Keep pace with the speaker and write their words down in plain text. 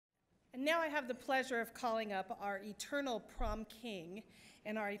And now I have the pleasure of calling up our eternal prom king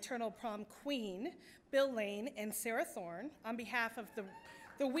and our eternal prom queen, Bill Lane and Sarah Thorne, on behalf of the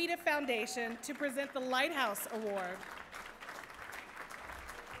WITA Foundation to present the Lighthouse Award.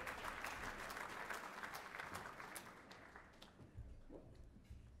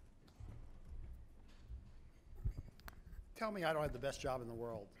 Tell me I don't have the best job in the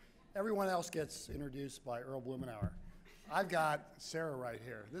world. Everyone else gets introduced by Earl Blumenauer. I've got Sarah right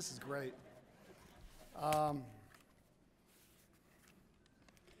here. This is great.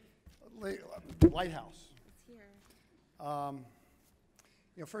 Lighthouse. It's here.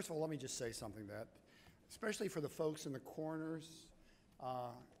 First of all, let me just say something that, especially for the folks in the corners,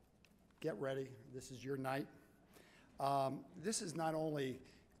 get ready. This is your night. This is not only,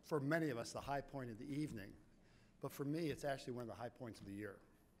 for many of us, the high point of the evening, but for me, it's actually one of the high points of the year.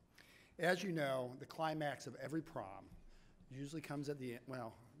 As you know, the climax of every prom usually comes at the end,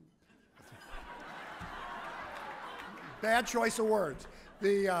 well, bad choice of words.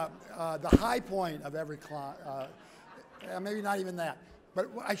 The high point of every maybe not even that, but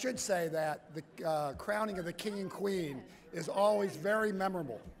I should say that the crowning of the king and queen is always very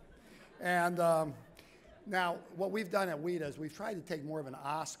memorable. And now, what we've done at WITA is we've tried to take more of an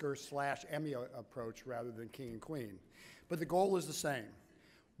Oscar/Emmy approach rather than king and queen, but the goal is the same.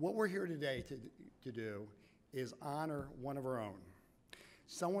 What we're here today to do is honor one of our own,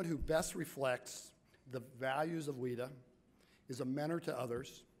 someone who best reflects the values of WITA, is a mentor to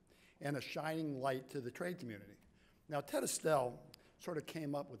others, and a shining light to the trade community. Now, Ted Estelle sort of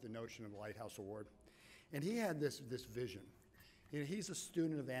came up with the notion of the Lighthouse Award, and he had this vision. He's a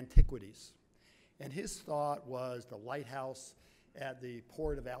student of antiquities, and his thought was the lighthouse at the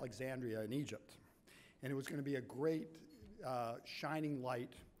port of Alexandria in Egypt, and it was going to be a great shining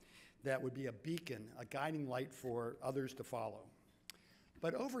light that would be a beacon, a guiding light for others to follow.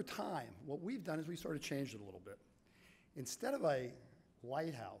 But over time, what we've done is we sort of changed it a little bit. Instead of a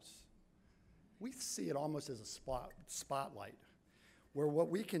lighthouse, we see it almost as a spotlight, where what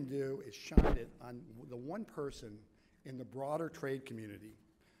we can do is shine it on the one person in the broader trade community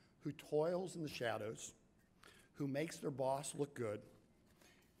who toils in the shadows, who makes their boss look good,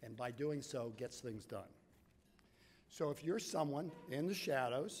 and by doing so, gets things done. So if you're someone in the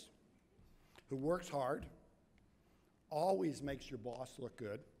shadows who works hard, always makes your boss look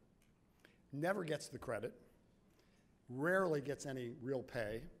good, never gets the credit, rarely gets any real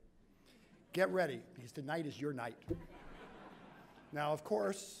pay, get ready, because tonight is your night. Now, of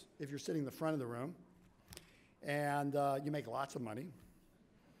course, if you're sitting in the front of the room and you make lots of money,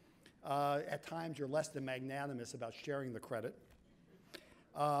 at times you're less than magnanimous about sharing the credit,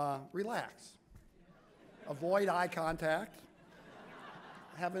 relax. Avoid eye contact.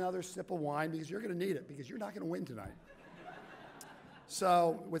 Have another sip of wine, because you're going to need it, because you're not going to win tonight.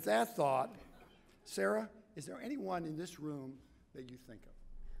 So with that thought, Sarah, is there anyone in this room that you think of?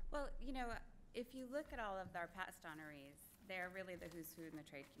 Well, you know, if you look at all of our past honorees, they're really the who's who in the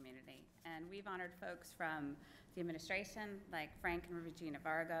trade community. And we've honored folks from the administration, like Frank and Regina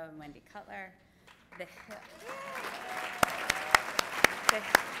Vargo and Wendy Cutler. The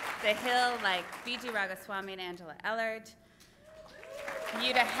Hill, like B.G. Raghaswamy and Angela Ellard.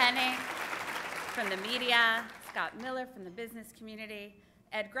 Yuta Henning from the media. Scott Miller from the business community.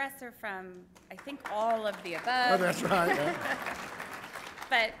 Ed Gresser from, I think, all of the above. Oh, that's right. Yeah.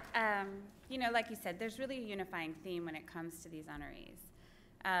 But, you know, like you said, there's really a unifying theme when it comes to these honorees.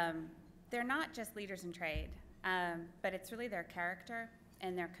 They're not just leaders in trade, but it's really their character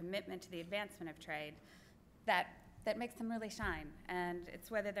and their commitment to the advancement of trade that makes them really shine. And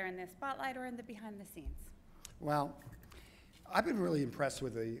it's whether they're in the spotlight or in the behind the scenes. Well, I've been really impressed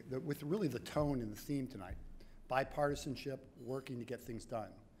with really the tone and the theme tonight. Bipartisanship, working to get things done.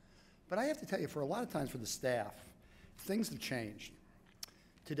 But I have to tell you, for a lot of times for the staff, things have changed.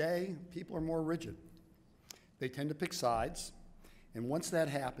 Today, people are more rigid. They tend to pick sides, and once that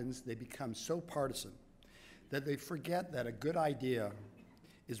happens, they become so partisan that they forget that a good idea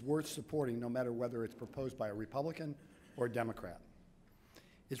is worth supporting no matter whether it's proposed by a Republican or a Democrat.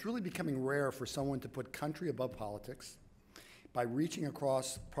 It's really becoming rare for someone to put country above politics by reaching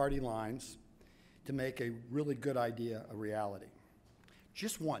across party lines to make a really good idea a reality.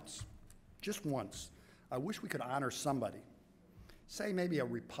 Just once, I wish we could honor somebody, say maybe a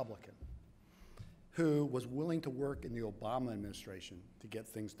Republican, who was willing to work in the Obama administration to get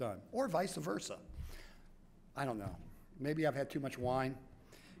things done, or vice versa. I don't know. Maybe I've had too much wine,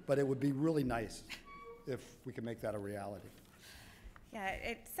 but it would be really nice if we could make that a reality.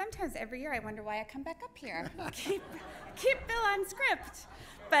 Yeah, sometimes every year I wonder why I come back up here. keep Bill on script.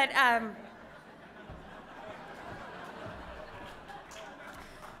 But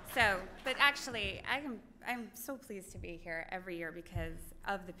So, but actually, I'm so pleased to be here every year because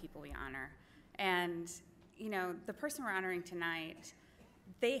of the people we honor. And, you know, the person we're honoring tonight,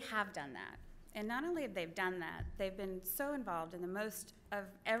 they have done that. And not only have they done that, they've been so involved in the most of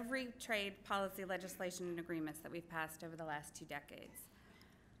every trade policy legislation and agreements that we've passed over the last 2 decades.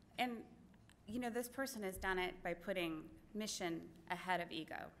 And, you know, this person has done it by putting mission ahead of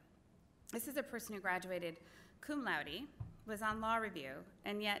ego. This is a person who graduated cum laude, was on law review,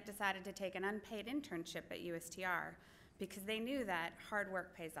 and yet decided to take an unpaid internship at USTR because they knew that hard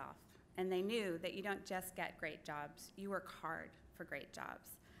work pays off. And they knew that you don't just get great jobs, you work hard for great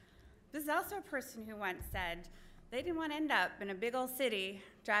jobs. This is also a person who once said they didn't want to end up in a big old city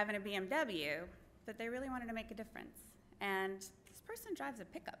driving a BMW, but they really wanted to make a difference. And this person drives a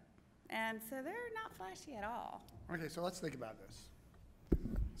pickup, and so they're not flashy at all. Okay, so let's think about this.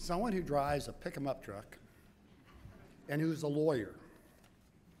 Someone who drives a pick-em-up truck and who's a lawyer.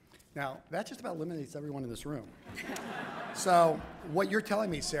 Now, that just about eliminates everyone in this room. So what you're telling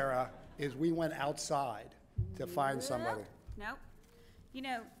me, Sarah, is we went outside to find somebody. Nope. You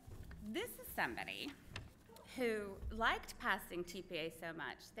know, this is somebody who liked passing TPA so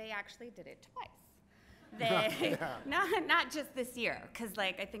much, they actually did it twice. They, not just this year, because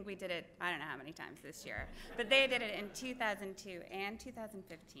like I think we did it, I don't know how many times this year, but they did it in 2002 and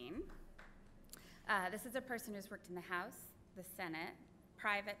 2015. This is a person who's worked in the House, the Senate,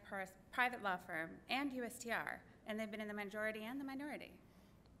 private law firm, and USTR, and they've been in the majority and the minority.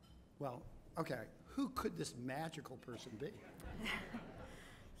 Well, okay, who could this magical person be?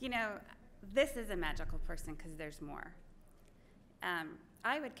 You know, this is a magical person because there's more.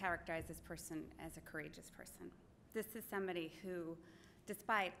 I would characterize this person as a courageous person. This is somebody who,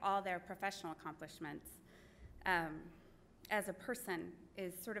 despite all their professional accomplishments, as a person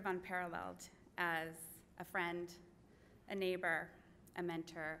is sort of unparalleled as a friend, a neighbor, a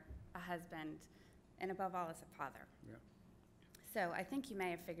mentor, a husband, and above all, as a father. Yeah. So I think you may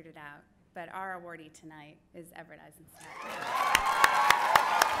have figured it out, but our awardee tonight is Everett Eissenstat.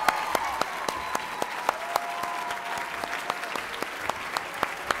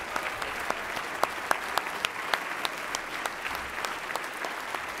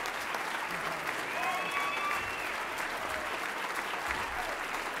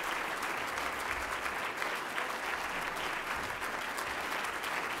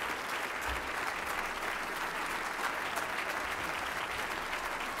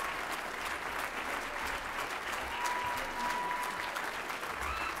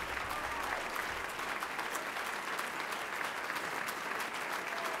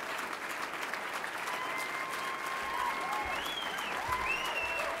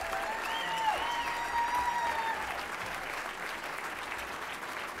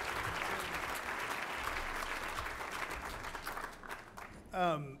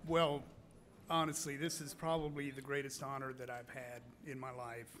 Well, honestly, this is probably the greatest honor that I've had in my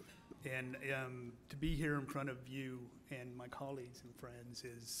life. And to be here in front of you and my colleagues and friends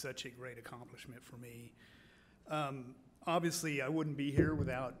is such a great accomplishment for me. Obviously, I wouldn't be here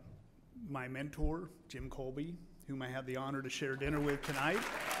without my mentor, Jim Colby, whom I have the honor to share dinner with tonight.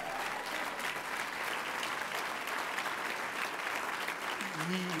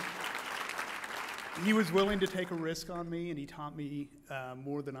 He was willing to take a risk on me, and he taught me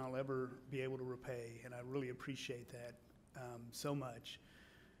more than I'll ever be able to repay, and I really appreciate that so much.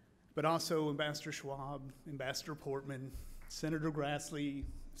 But also Ambassador Schwab, Ambassador Portman, Senator Grassley,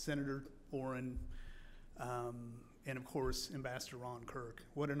 Senator Orrin, and of course, Ambassador Ron Kirk.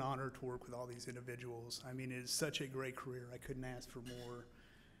 What an honor to work with all these individuals. I mean, it is such a great career. I couldn't ask for more.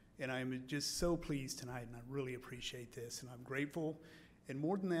 And I'm just so pleased tonight, and I really appreciate this, and I'm grateful. And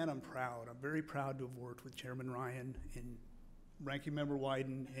more than that, I'm proud. I'm very proud to have worked with Chairman Ryan and Ranking Member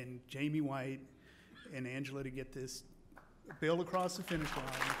Wyden and Jamie White and Angela to get this bill across the finish line.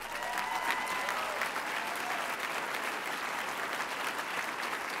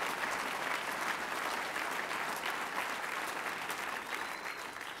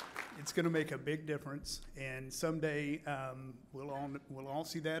 It's going to make a big difference, and someday we'll all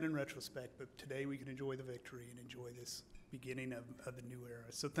see that in retrospect, but today we can enjoy the victory and enjoy this beginning of the new era.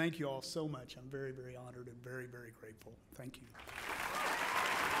 So thank you all so much. I'm very, very honored and very, very grateful. Thank you.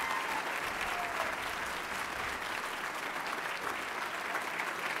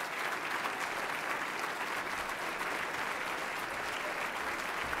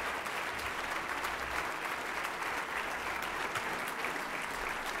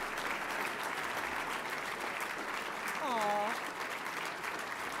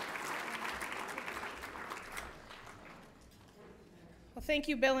 Thank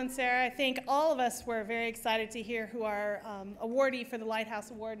you, Bill and Sarah. I think all of us were very excited to hear who our awardee for the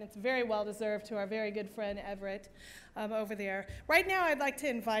Lighthouse Award, and it's very well deserved to our very good friend Everett over there. Right now, I'd like to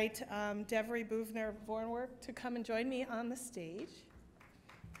invite Devery Boovner-Vornwerk to come and join me on the stage.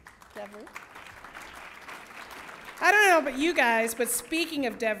 Devery. I don't know about you guys, but speaking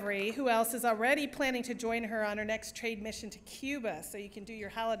of Devery, who else is already planning to join her on her next trade mission to Cuba so you can do your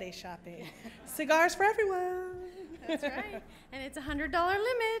holiday shopping? Cigars for everyone. That's right. And it's a $100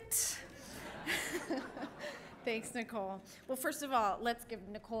 limit. Thanks, Nicole. Well, first of all, let's give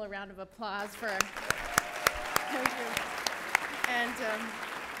Nicole a round of applause for her. And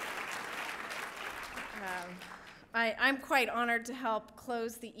I'm quite honored to help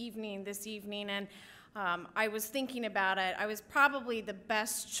close the evening this evening. And I was thinking about it. I was probably the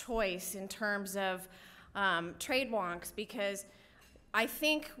best choice in terms of trade wonks, because I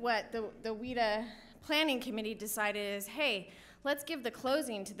think what the WITA Planning Committee decided is, hey, let's give the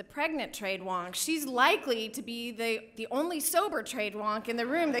closing to the pregnant trade wonk. She's likely to be the only sober trade wonk in the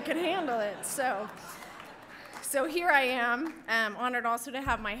room that could handle it. So here I am. Honored also to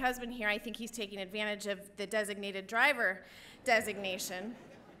have my husband here. I think he's taking advantage of the designated driver designation.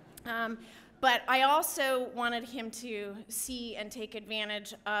 But I also wanted him to see and take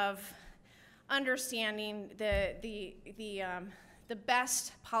advantage of understanding the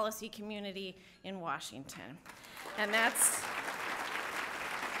best policy community in Washington. And that's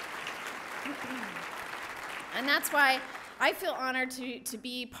why I feel honored to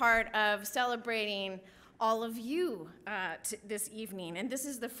be part of celebrating all of you this evening. And this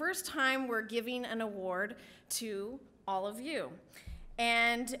is the first time we're giving an award to all of you.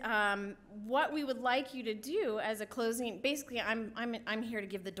 And what we would like you to do as a closing, basically I'm here to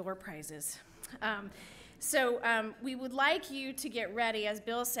give the door prizes. So we would like you to get ready, as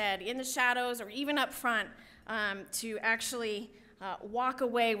Bill said, in the shadows or even up front, to actually walk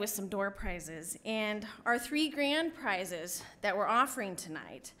away with some door prizes. And our 3 grand prizes that we're offering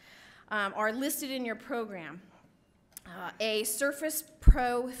tonight are listed in your program. A Surface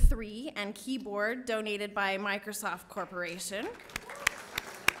Pro 3 and keyboard donated by Microsoft Corporation.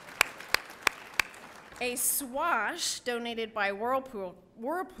 A Swash donated by Whirlpool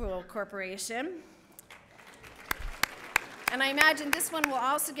Corporation. And I imagine this one will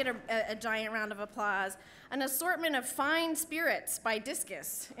also get a giant round of applause. An assortment of fine spirits by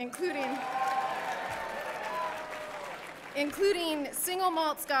Discus, including single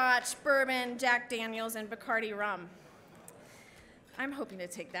malt scotch, bourbon, Jack Daniels, and Bacardi rum. I'm hoping to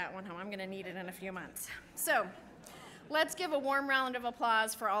take that one home. I'm going to need it in a few months. So let's give a warm round of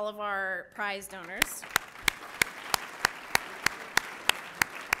applause for all of our prize donors.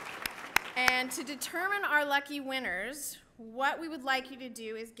 And to determine our lucky winners, what we would like you to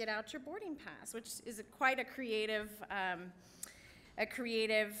do is get out your boarding pass, which is quite a creative,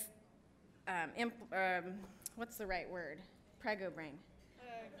 what's the right word? Prego brain.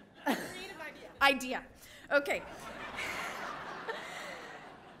 Creative Idea. Okay.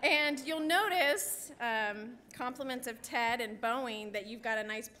 And you'll notice, compliments of Ted and Boeing, that you've got a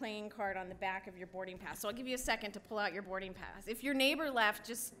nice playing card on the back of your boarding pass. So I'll give you a second to pull out your boarding pass. If your neighbor left,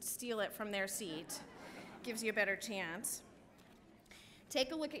 just steal it from their seat. Gives you a better chance.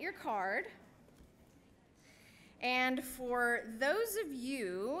 Take a look at your card. And for those of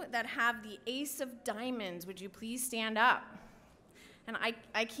you that have the Ace of Diamonds, would you please stand up? And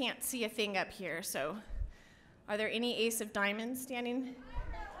I can't see a thing up here, so are there any Ace of Diamonds standing?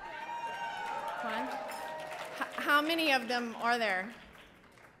 One. How many of them are there?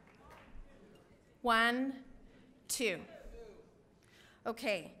 1, 2.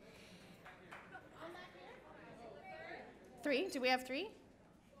 Okay. 3? Do we have 3?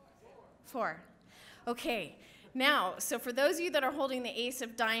 4. Okay. Now, so for those of you that are holding the Ace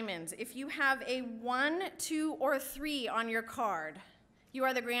of Diamonds, if you have a 1, 2, or 3 on your card, you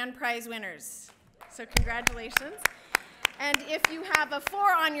are the grand prize winners. So congratulations. And if you have a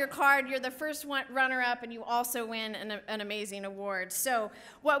 4 on your card, you're the first runner-up, and you also win an amazing award. So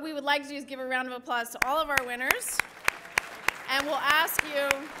what we would like to do is give a round of applause to all of our winners. And we'll ask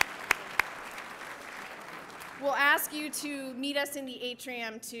you to meet us in the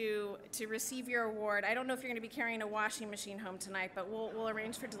atrium to receive your award. I don't know if you're going to be carrying a washing machine home tonight, but we'll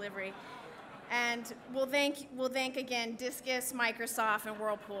arrange for delivery. And we'll thank again Discus, Microsoft, and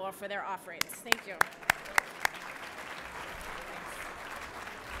Whirlpool for their offerings. Thank you.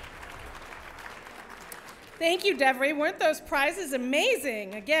 Thank you, Devery. Weren't those prizes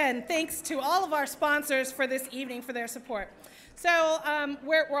amazing? Again, thanks to all of our sponsors for this evening for their support. So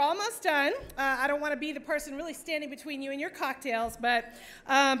we're almost done. I don't want to be the person really standing between you and your cocktails, but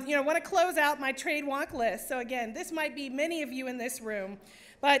I want to close out my trade wonk list. So again, this might be many of you in this room,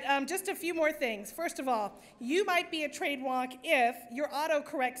 but just a few more things. First of all, you might be a trade wonk if your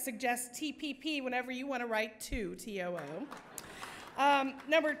autocorrect suggests TPP whenever you want to write to, T-O-O.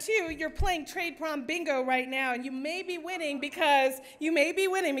 Number two, you're playing Trade Prom Bingo right now, and you may be winning because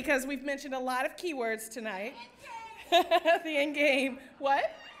we've mentioned a lot of keywords tonight. The end game.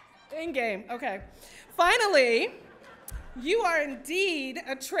 What? End game. Okay. Finally, you are indeed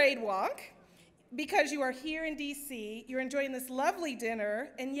a trade wonk because you are here in DC, you're enjoying this lovely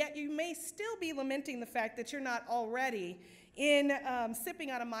dinner, and yet you may still be lamenting the fact that you're not already in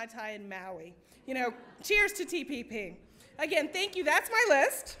sipping on a Mai Tai in Maui. Cheers to TPP. Again, thank you. That's my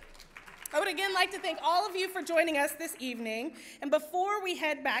list. I would again like to thank all of you for joining us this evening. And before we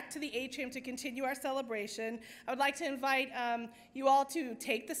head back to the atrium to continue our celebration, I would like to invite you all to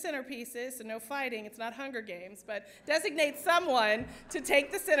take the centerpieces, so no fighting, it's not Hunger Games, but designate someone to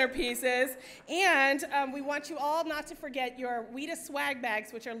take the centerpieces. And we want you all not to forget your WITA swag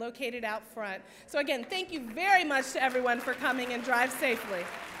bags, which are located out front. So again, thank you very much to everyone for coming, and drive safely.